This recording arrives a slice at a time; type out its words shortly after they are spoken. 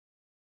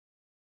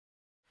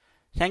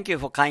Thank you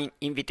for kind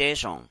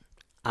invitation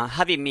and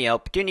having me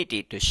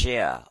opportunity to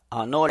share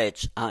our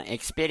knowledge and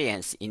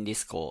experience in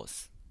this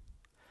course.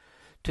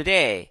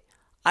 Today,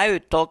 I will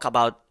talk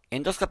about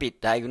endoscopic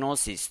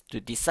diagnosis to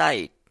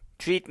decide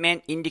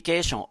treatment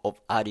indication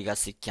of early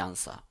gastric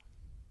cancer.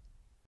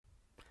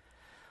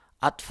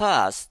 At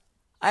first,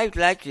 I would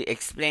like to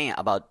explain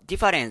about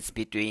difference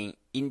between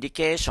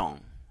indication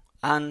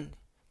and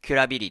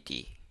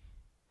curability.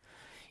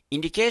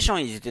 Indication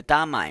is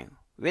determined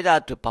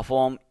whether to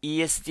perform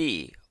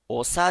ESD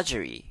or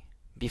surgery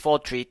before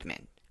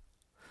treatment.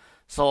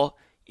 So,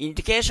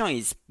 indication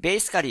is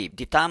basically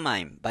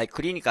determined by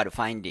clinical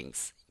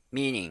findings,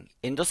 meaning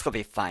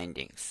endoscopic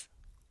findings,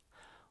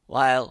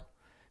 while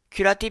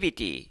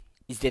curativity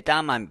is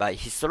determined by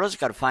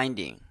histological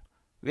finding,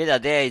 whether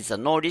there is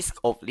no risk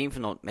of lymph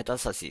node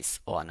metastasis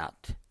or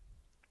not.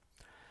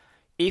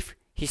 If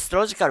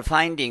histological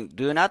findings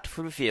do not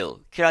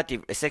fulfill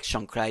curative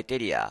resection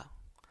criteria,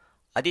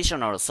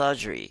 additional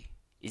surgery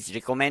is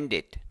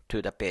recommended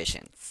to the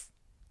patients.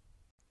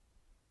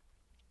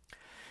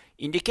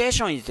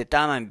 Indication is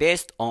determined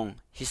based on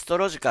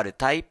histological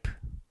type,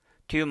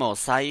 tumor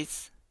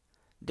size,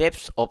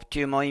 depth of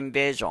tumor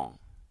invasion,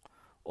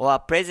 or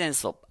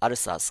presence of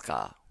ulcer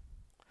scar,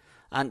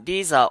 and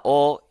these are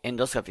all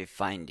endoscopic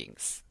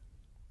findings.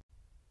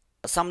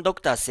 Some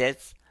doctor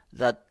says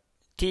that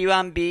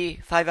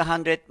T1B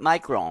 500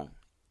 micron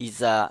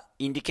is an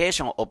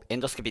indication of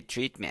endoscopic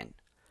treatment,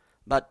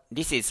 but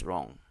this is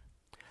wrong,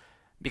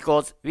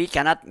 because we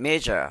cannot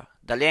measure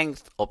the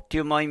length of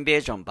tumor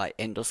invasion by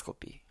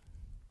endoscopy.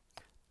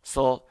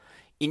 So,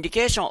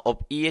 indication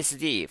of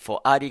ESD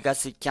for early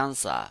gastric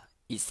cancer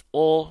is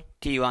all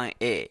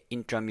T1A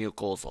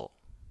intramucosal.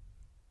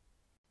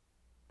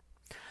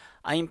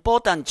 An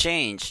important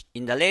change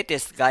in the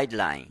latest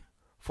guideline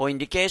for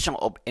indication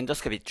of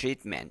endoscopic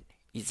treatment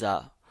is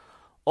that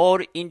all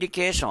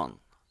indications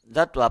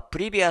that were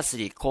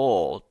previously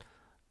called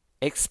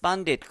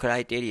expanded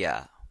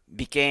criteria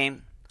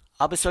became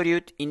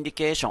absolute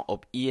indication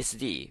of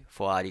ESD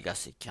for early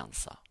gastric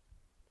cancer.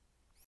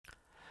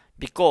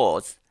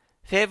 Because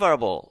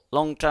favorable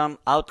long-term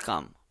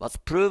outcome was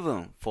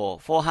proven for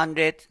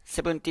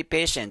 470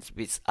 patients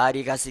with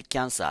early gastric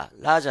cancer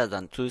larger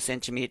than 2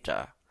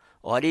 cm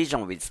or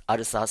lesion with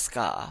ulcer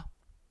scar,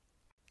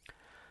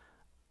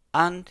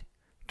 and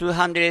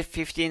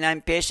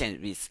 259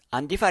 patients with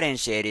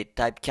undifferentiated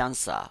type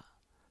cancer,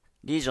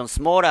 lesion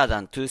smaller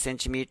than 2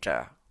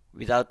 cm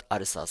without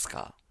ulcer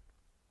scar.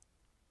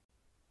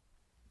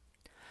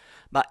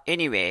 But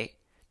anyway,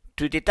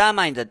 to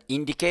determine the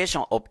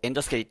indication of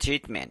endoscopic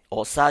treatment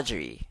or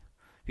surgery,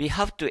 we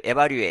have to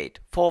evaluate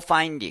 4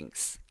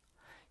 findings: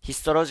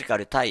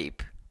 histological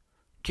type,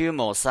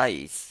 tumor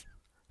size,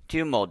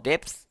 tumor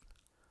depth,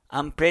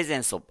 and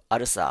presence of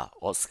ulcer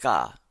or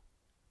scar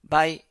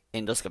by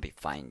endoscopic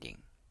finding.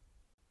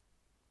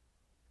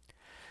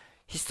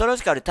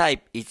 Histological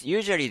type is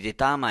usually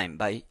determined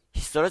by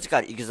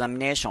histological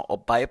examination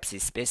of biopsy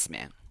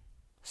specimen.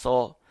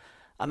 So,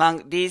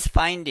 among these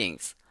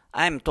findings,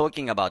 I am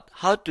talking about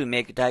how to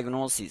make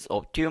diagnosis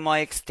of tumor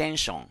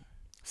extension,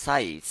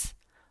 size,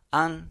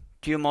 and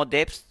tumor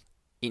depth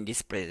in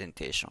this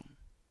presentation.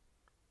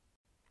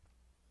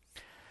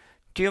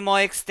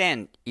 Tumor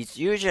extent is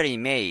usually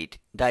made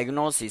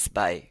diagnosis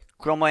by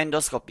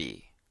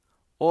chromoendoscopy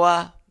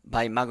or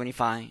by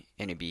magnifying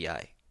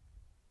NBI.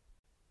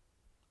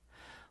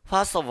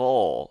 First of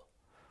all,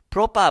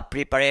 proper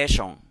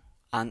preparation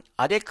and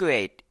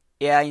adequate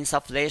air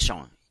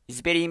insufflation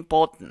is very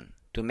important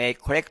to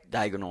make correct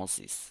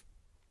diagnosis.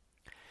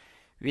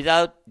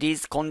 Without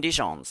these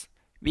conditions,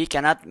 we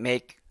cannot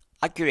make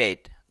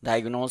accurate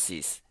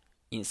diagnosis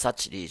in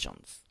such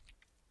lesions.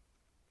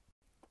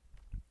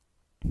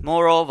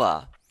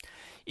 Moreover,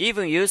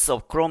 even use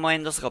of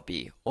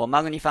chromoendoscopy or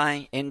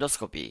magnifying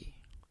endoscopy,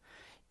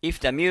 if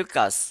the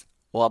mucus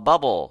or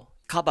bubble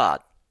covered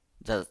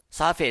the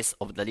surface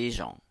of the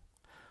lesion,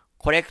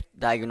 correct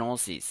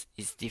diagnosis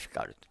is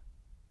difficult.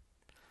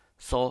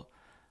 So,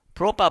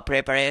 proper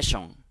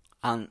preparation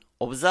and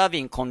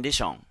observing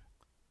condition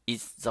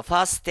is the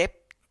first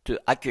step to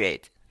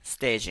accurate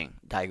staging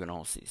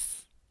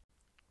diagnosis.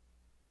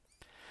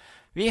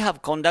 We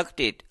have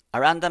conducted a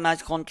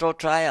randomized control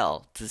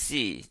trial to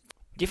see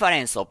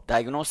difference of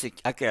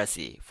diagnostic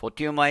accuracy for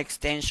tumor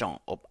extension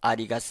of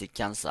early gastric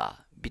cancer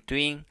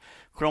between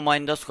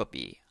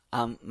chromoendoscopy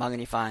and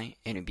magnifying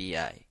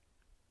NBI.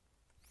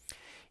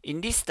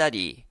 In this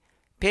study,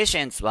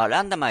 patients were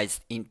randomized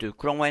into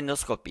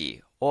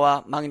chromoendoscopy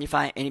or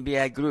magnifying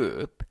NBI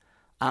group,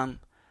 and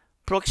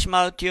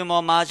proximal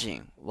tumor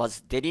margin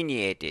was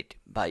delineated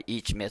by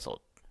each method.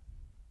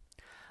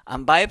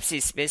 And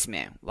biopsy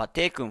specimens were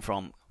taken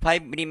from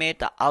 5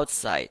 mm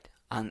outside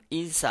and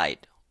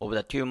inside of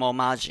the tumor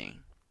margin.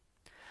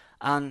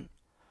 And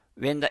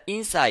when the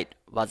inside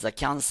was a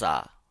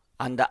cancer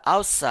and the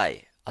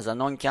outside as a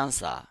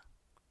non-cancer,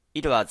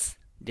 it was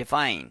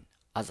defined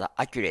as an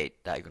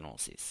accurate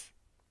diagnosis.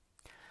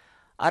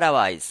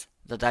 Otherwise,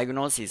 the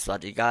diagnosis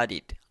was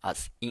regarded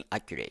as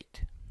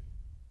inaccurate.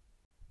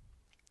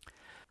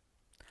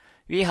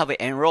 we have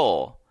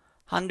enrolled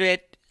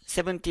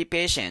 170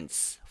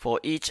 patients for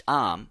each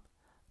arm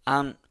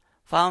and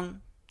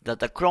found that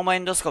the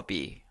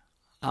chromoendoscopy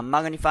and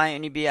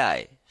magnifying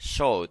NBI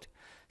showed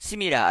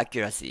similar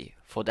accuracy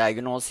for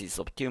diagnosis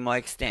of tumor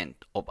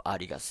extent of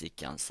early gastric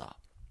cancer.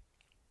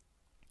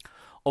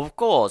 Of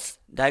course,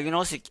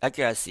 diagnostic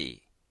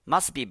accuracy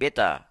must be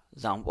better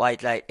than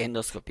white light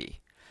endoscopy,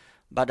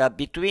 but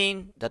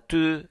between the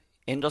two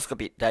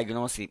endoscopic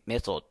diagnostic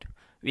methods,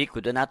 we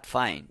could not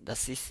find the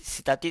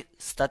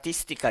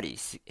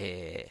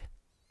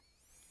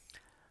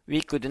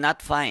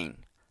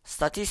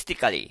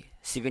statistically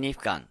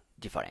significant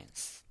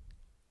difference.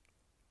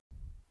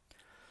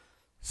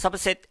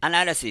 Subset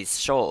analysis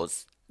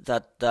shows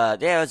that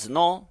there is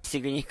no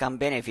significant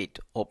benefit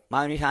of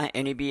magnifying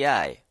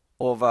NBI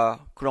over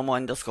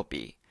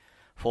chromoendoscopy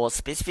for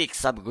specific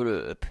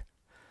subgroup,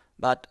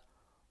 but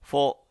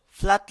for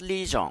flat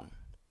lesion,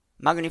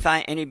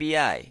 magnifying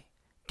NBI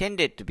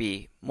tended to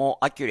be more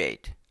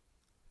accurate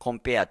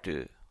compared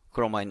to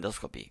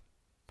chromoendoscopy.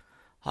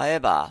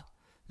 However,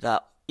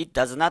 it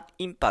does not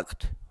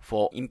impact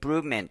for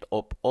improvement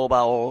of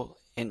overall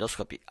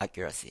endoscopy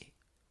accuracy.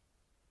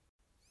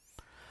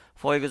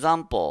 For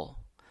example,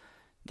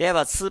 there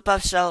was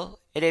superficial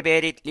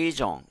elevated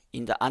lesion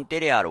in the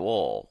anterior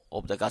wall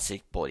of the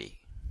gastric body,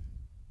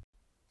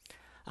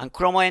 and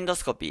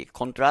chromoendoscopy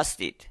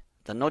contrasted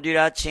the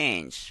nodular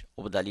change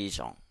of the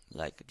lesion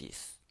like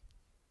this.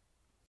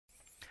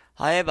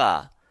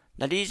 However,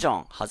 the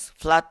lesion has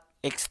flat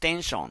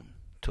extension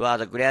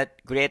toward the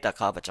greater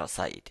curvature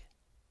side,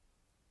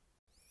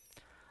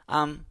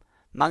 and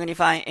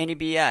magnifying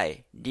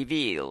NBI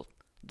revealed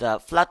the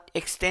flat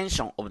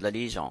extension of the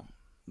lesion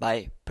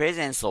by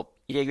presence of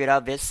irregular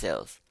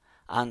vessels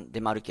and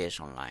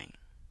demarcation line.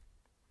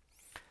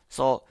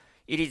 So,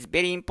 it is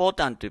very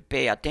important to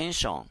pay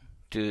attention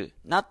to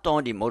not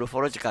only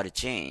morphological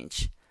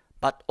change,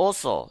 but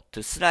also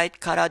to slight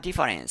color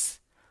difference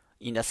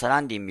in the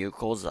surrounding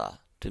mucosa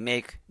to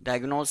make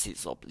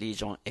diagnosis of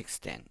lesion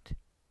extent.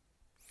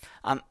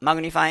 And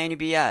magnifying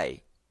NBI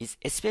is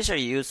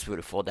especially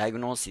useful for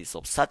diagnosis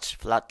of such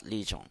flat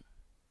lesion.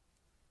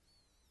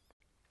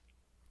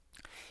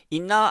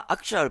 In our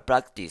actual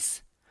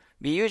practice,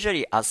 we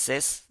usually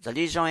assess the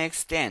lesion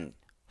extent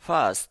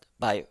first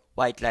by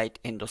white light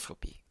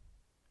endoscopy.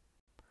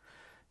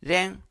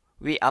 Then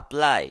we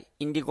apply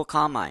indigo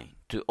carmine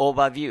to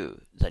overview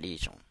the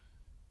lesion.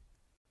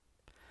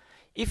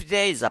 If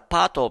there is a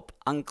part of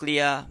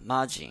unclear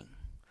margin,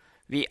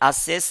 we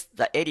assess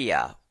the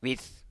area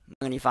with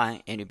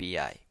magnifying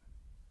NBI.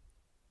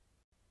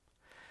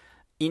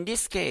 In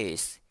this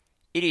case,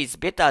 it is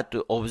better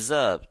to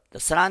observe the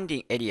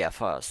surrounding area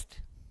first,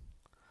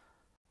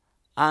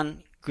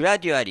 and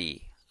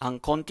gradually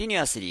and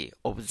continuously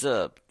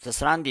observe the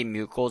surrounding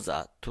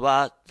mucosa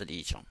toward the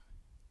lesion.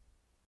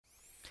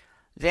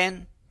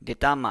 Then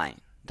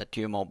determine the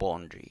tumor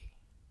boundary.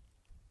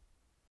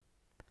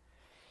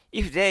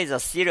 If there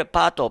is still a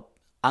part of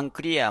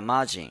unclear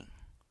margin,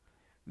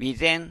 we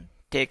then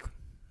take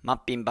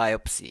mapping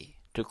biopsy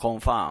to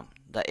confirm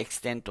the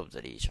extent of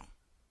the lesion.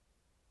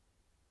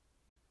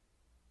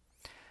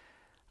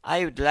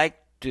 I would like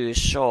to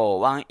show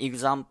one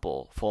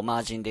example for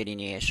margin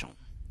delineation.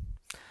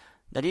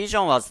 The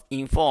lesion was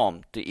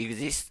informed to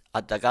exist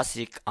at the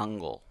gastric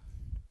angle,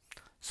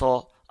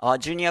 so our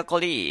junior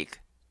colleague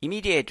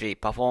immediately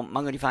performed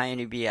magnifying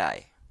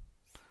NBI.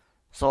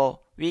 So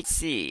we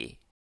see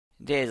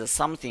there is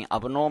something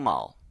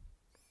abnormal,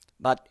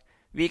 but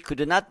we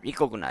could not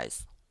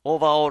recognize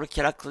overall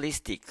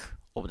characteristic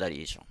of the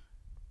lesion.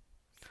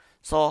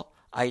 So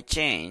I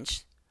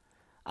changed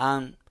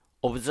and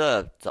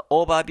observed the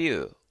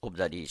overview of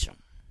the lesion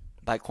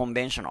by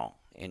conventional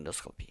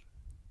endoscopy.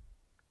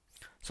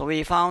 So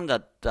we found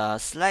that the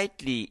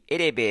slightly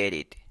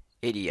elevated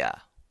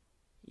area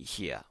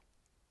here.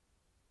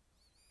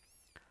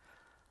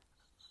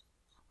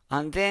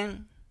 And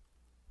then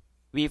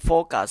we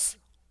focus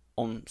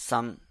on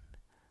some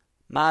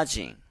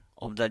margin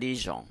of the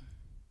lesion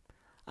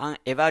and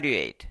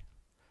evaluate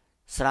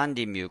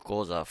surrounding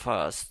mucosa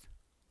first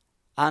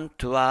and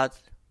toward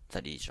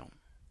the lesion,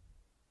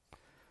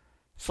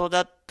 so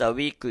that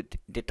we could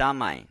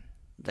determine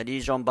the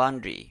lesion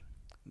boundary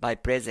by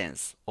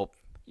presence of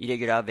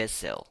irregular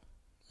vessel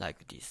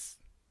like this.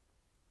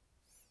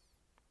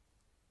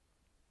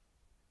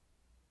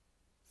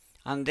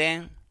 And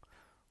then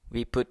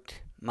we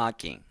put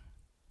marking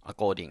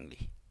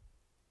accordingly.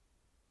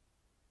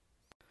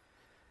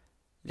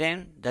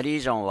 Then the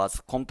lesion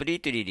was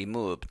completely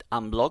removed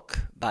and blocked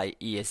by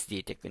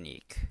ESD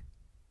technique.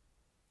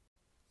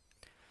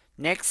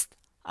 Next,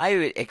 I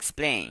will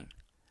explain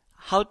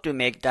how to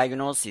make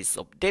diagnosis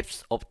of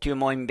depth of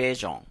tumor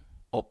invasion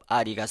of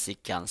early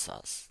gastric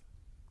cancers.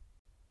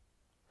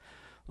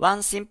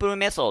 One simple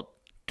method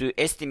to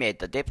estimate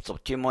the depth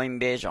of tumor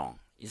invasion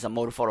is a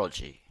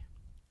morphology.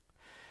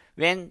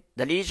 When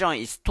the lesion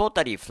is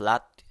totally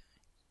flat,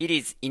 it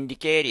is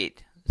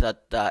indicated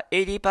that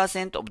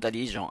 80% of the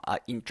lesion are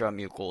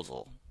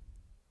intramucosal.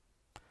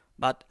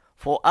 But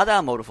for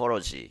other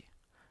morphology,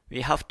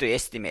 we have to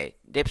estimate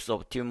depth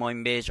of tumor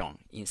invasion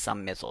in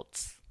some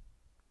methods.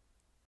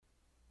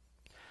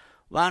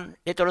 One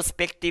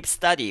retrospective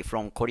study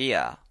from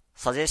Korea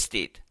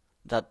suggested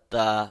that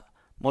the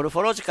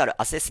morphological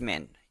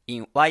assessment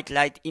in white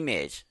light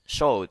image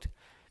showed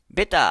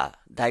better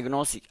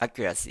diagnostic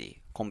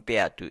accuracy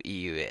compared to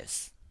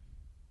EUS.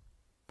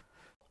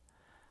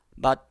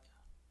 But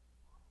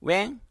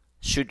when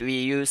should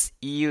we use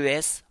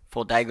EUS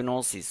for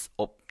diagnosis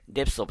of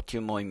depth of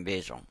tumor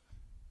invasion?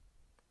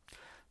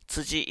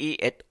 Tsuji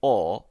et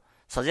al.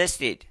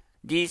 Suggested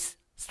these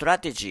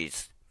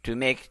strategies to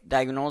make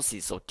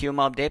diagnosis of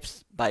tumor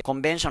depth by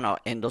conventional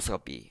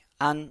endoscopy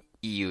and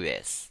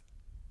EUS.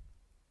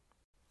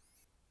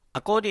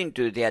 According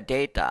to their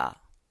data,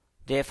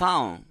 they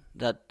found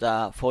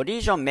that for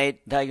lesion-made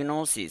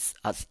diagnosis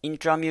as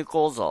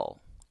intramucosal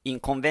in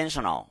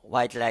conventional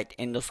white light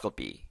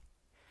endoscopy,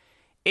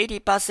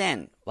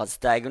 80% was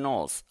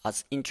diagnosed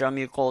as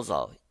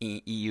intramucosal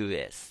in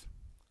EUS,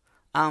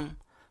 and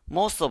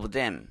most of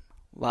them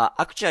were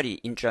actually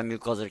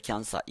intramucosal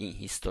cancer in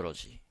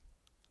histology.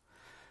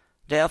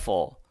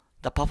 Therefore,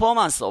 the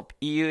performance of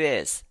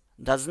EUS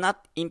does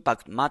not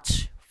impact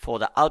much for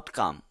the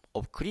outcome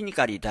of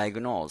clinically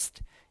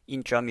diagnosed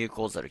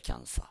intramucosal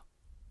cancer.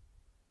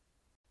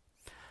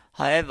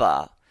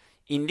 However,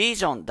 in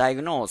lesion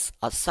diagnosed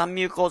as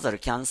submucosal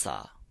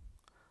cancer,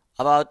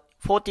 about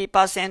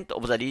 40%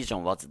 of the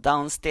lesion was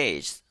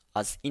downstaged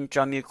as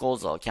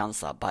intramucosal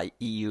cancer by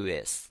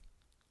EUS,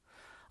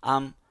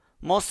 and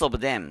most of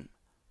them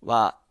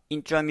were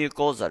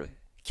intramucosal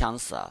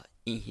cancer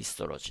in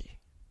histology.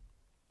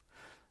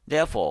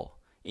 Therefore,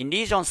 in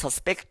lesions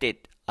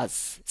suspected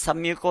as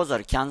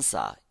submucosal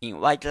cancer in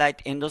white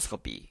light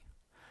endoscopy,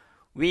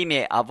 we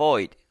may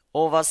avoid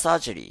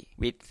over-surgery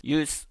with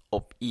use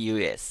of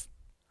EUS.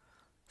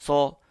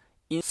 So,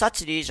 in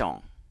such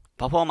lesion,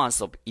 performance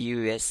of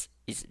EUS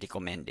is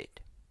recommended.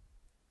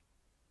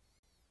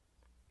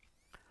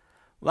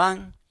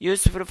 One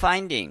useful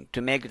finding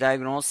to make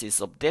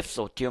diagnosis of depth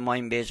of tumor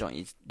invasion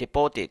is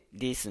reported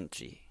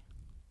recently.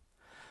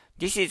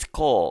 This is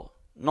called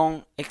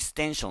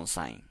non-extension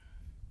sign.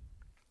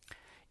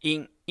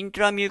 In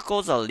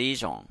intramucosal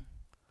lesion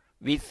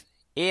with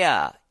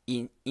air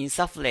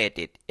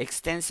insufflated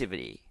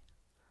extensively,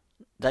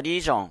 the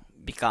lesion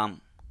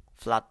becomes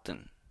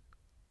flattened.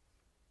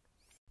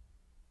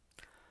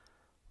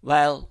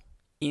 While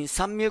in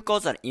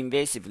submucosal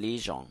invasive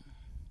lesion,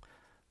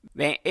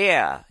 when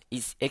air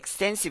is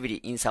extensively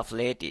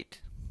insufflated,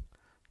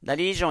 the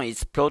lesion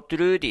is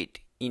protruded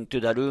into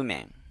the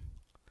lumen,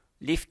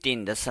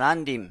 lifting the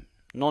surrounding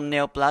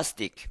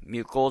non-neoplastic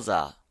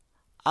mucosa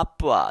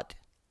upward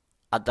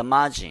at the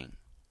margin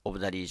of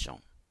the lesion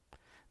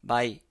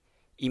by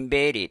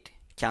invaded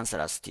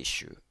cancerous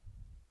tissue.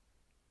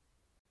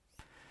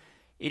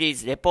 It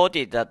is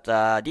reported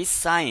that this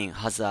sign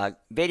has a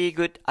very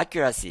good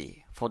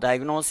accuracy for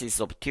diagnosis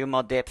of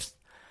tumor depth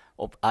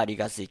of early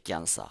gastric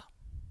cancer.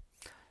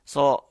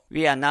 So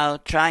we are now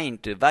trying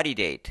to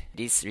validate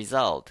this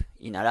result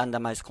in a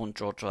randomized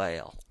control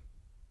trial.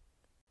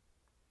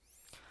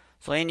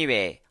 So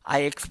anyway,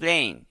 I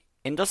explained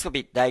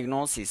endoscopic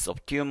diagnosis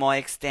of tumor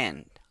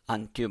extent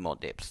and tumor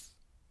depth.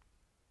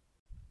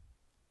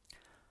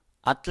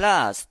 At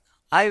last,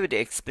 I would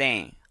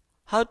explain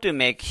how to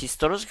make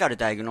histological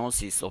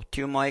diagnosis of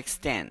tumor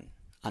extent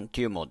and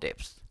tumor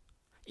depth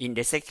in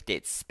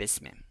resected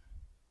specimen.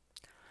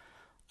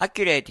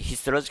 Accurate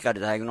histological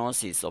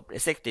diagnosis of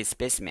resected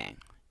specimen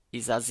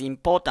is as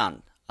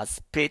important as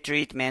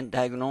pre-treatment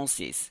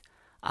diagnosis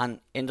and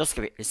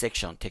endoscopic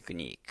resection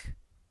technique.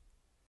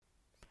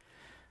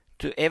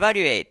 To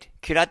evaluate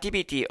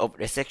curativity of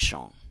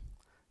resection,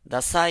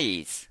 the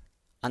size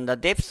and the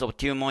depth of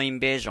tumor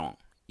invasion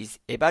is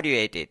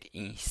evaluated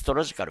in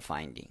histological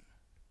finding.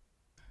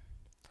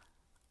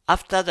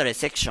 After the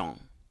resection,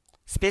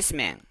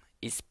 specimen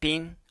is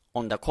pinned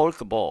on the cork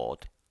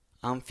board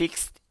and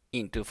fixed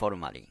into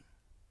formalin.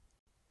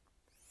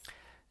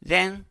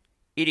 Then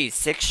it is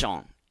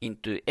sectioned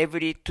into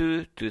every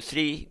 2 to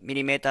 3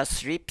 mm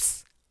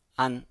strips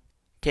and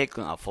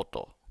taken a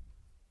photo.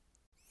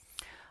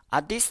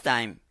 At this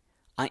time,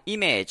 an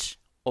image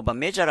of a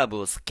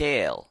measurable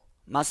scale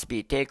must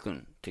be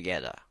taken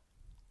together.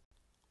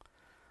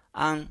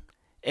 An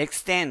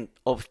extent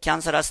of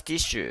cancerous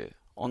tissue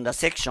on the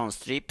section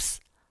strips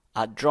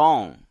are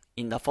drawn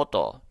in the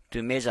photo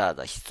to measure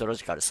the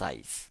histological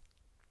size.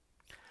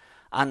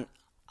 And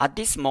at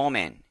this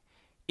moment,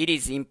 it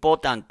is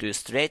important to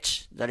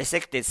stretch the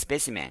resected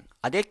specimen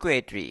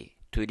adequately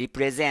to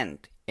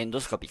represent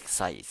endoscopic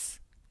size.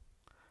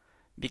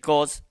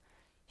 Because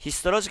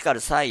histological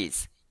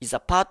size is a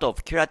part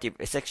of curative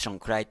resection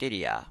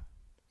criteria,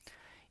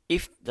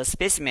 if the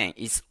specimen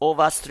is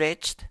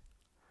overstretched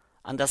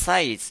and the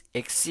size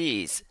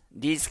exceeds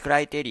these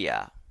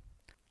criteria,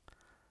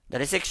 the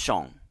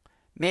resection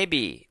may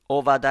be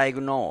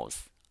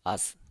overdiagnosed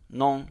as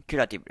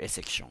non-curative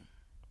resection.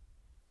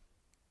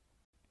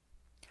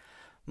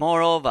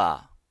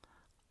 Moreover,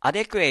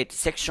 adequate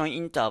section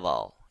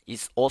interval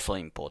is also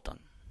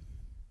important,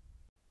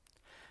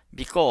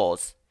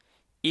 because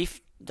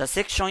If the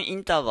section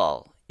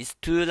interval is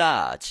too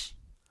large,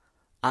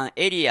 an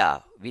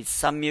area with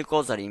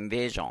submucosal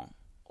invasion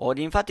or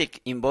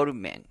lymphatic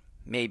involvement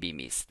may be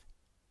missed,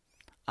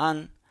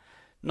 and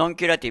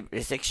non-curative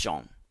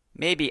resection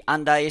may be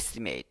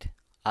underestimated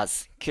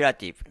as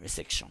curative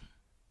resection.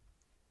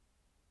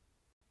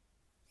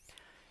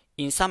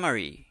 In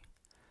summary,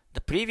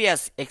 the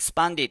previous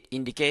expanded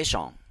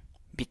indication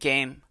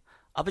became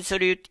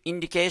absolute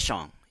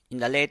indication in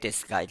the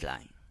latest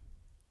guideline.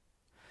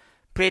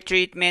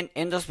 Pre-treatment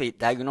endoscopy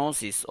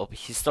diagnosis of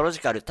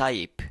histological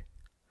type,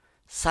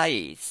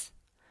 size,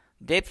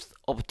 depth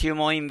of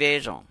tumor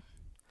invasion,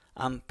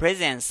 and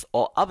presence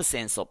or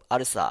absence of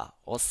ulcer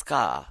or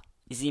scar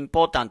is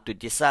important to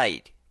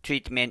decide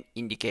treatment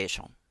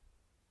indication.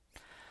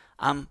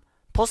 And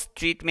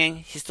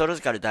post-treatment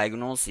histological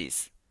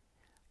diagnosis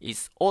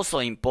is also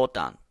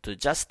important to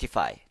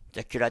justify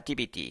the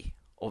curativity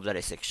of the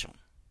resection.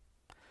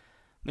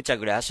 Muchas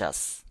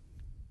gracias.